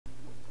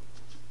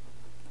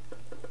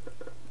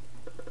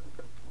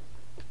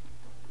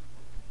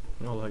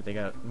Oh look, they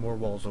got more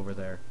walls over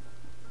there.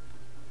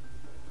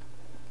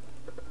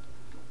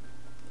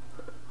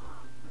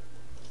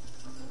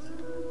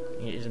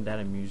 Isn't that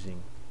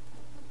amusing?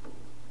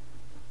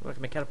 Look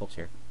at my catapults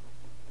here.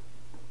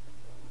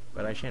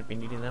 But I shan't be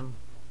needing them.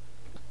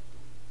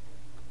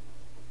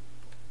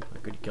 Oh,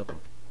 good, you killed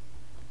them.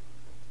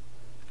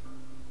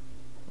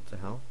 What the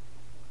hell?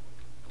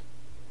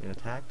 Being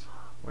attacked?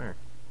 Where?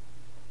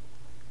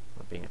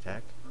 Not being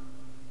attacked.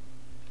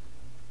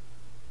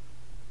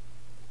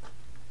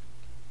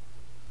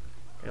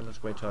 Okay,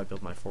 let's wait till I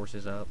build my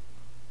forces up.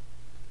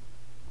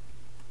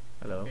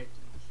 Hello,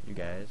 you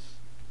guys.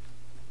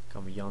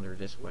 Come yonder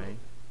this way.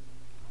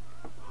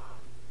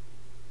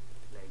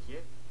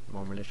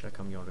 More militia,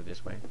 come yonder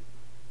this way.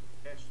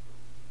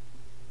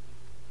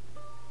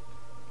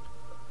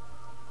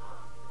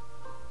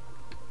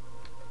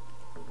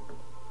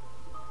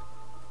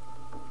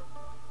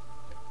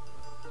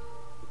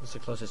 What's the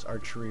closest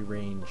archery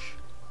range?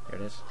 There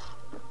it is.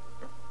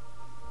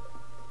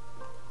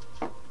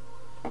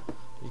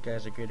 These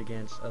guys are good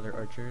against other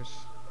archers.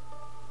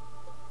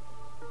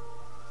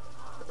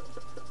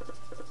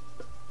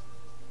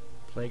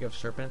 Plague of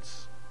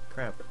serpents?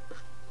 Crap.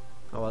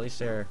 Oh, well, at least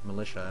they're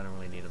militia. I don't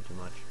really need them too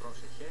much.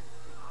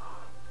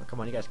 Oh, come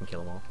on, you guys can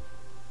kill them all.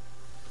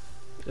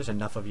 There's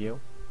enough of you.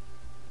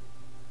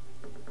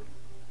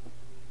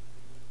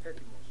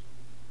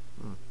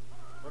 Hmm.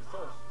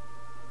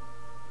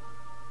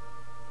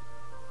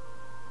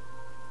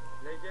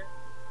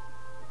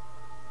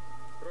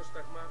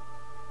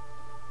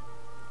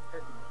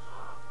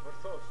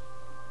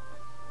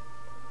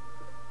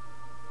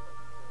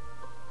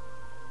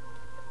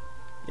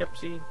 Yep,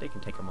 see? They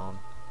can take them on.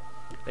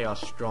 They are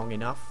strong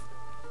enough.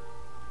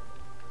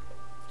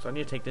 So I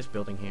need to take this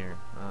building here.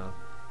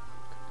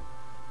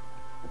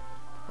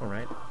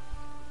 Alright.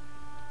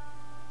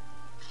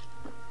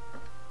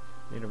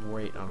 Need to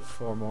wait on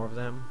 4 more of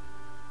them.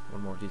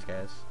 1 more of these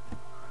guys.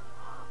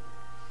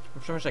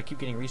 I'm sure I keep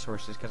getting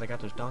resources because I got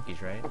those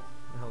donkeys, right? What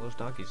the hell are those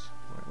donkeys?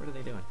 What are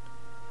they doing?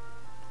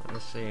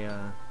 Let's see,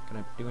 can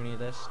I do any of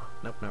this?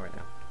 Nope, not right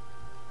now.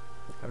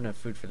 I have enough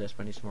food for this,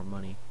 but I need some more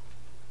money.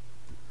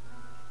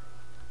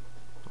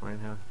 Alright,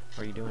 how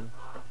are you doing?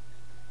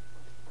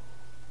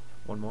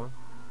 1 more?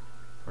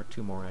 Or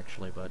 2 more,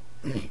 actually, but...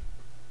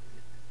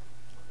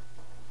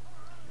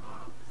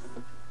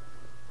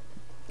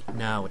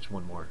 now it's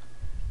 1 more.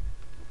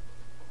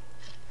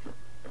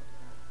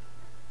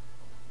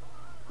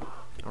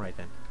 Alright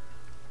then.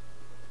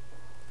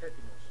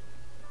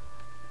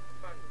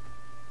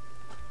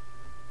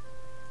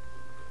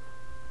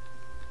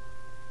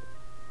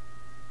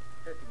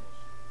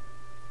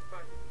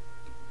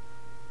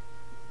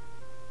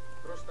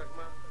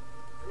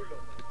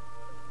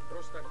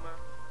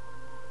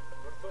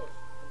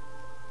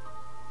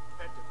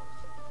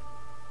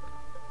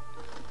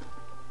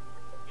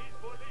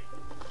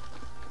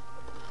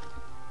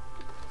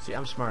 See,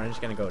 I'm smart. I'm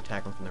just gonna go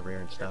attack them from the rear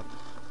and stuff.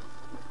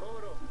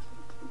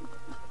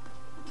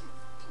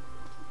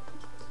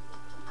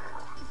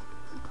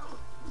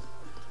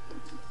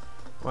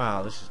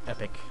 Wow, this is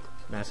epic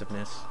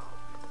massiveness.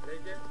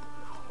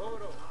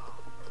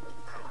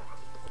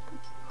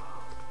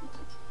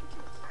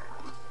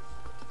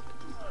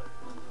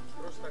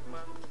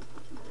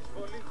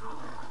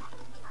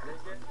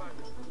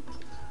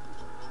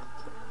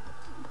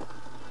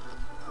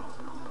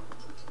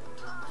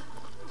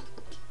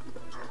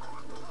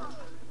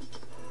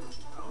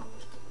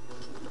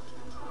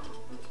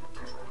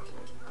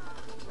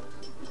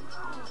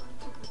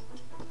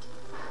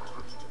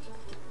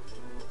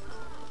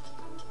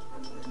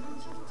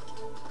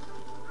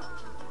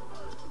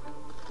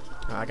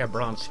 I got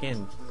bronze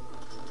skin.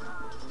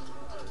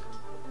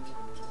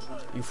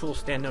 You fools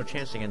stand no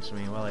chance against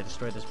me while I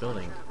destroy this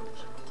building.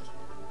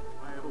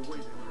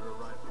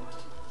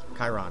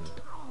 Chiron.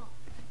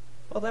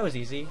 Well, that was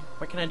easy.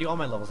 Why can't I do all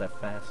my levels that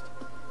fast?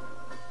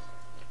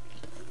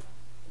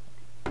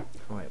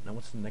 Alright, now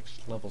what's the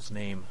next level's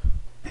name?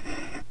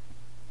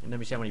 And let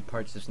me see how many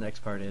parts this next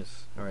part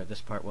is. Or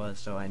this part was,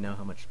 so I know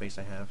how much space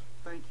I have.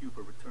 Thank you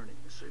for returning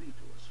the city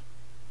to us.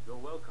 You're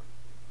welcome.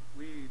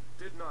 We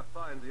did not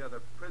find the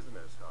other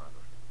prisoners,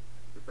 however.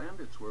 The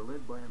bandits were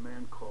led by a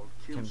man called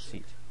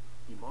Kimsit.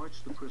 He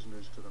marched the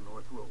prisoners to the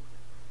North Road.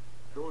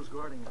 Those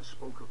guarding us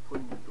spoke of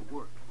putting them to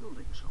work,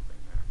 building something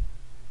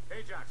there.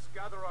 Ajax,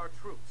 gather our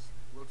troops.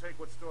 We'll take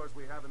what stores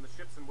we have in the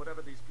ships and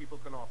whatever these people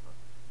can offer.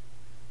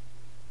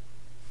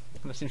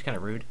 That seems kind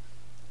of rude.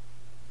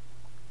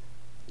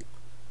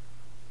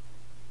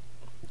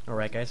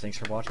 Alright guys, thanks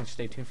for watching.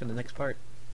 Stay tuned for the next part.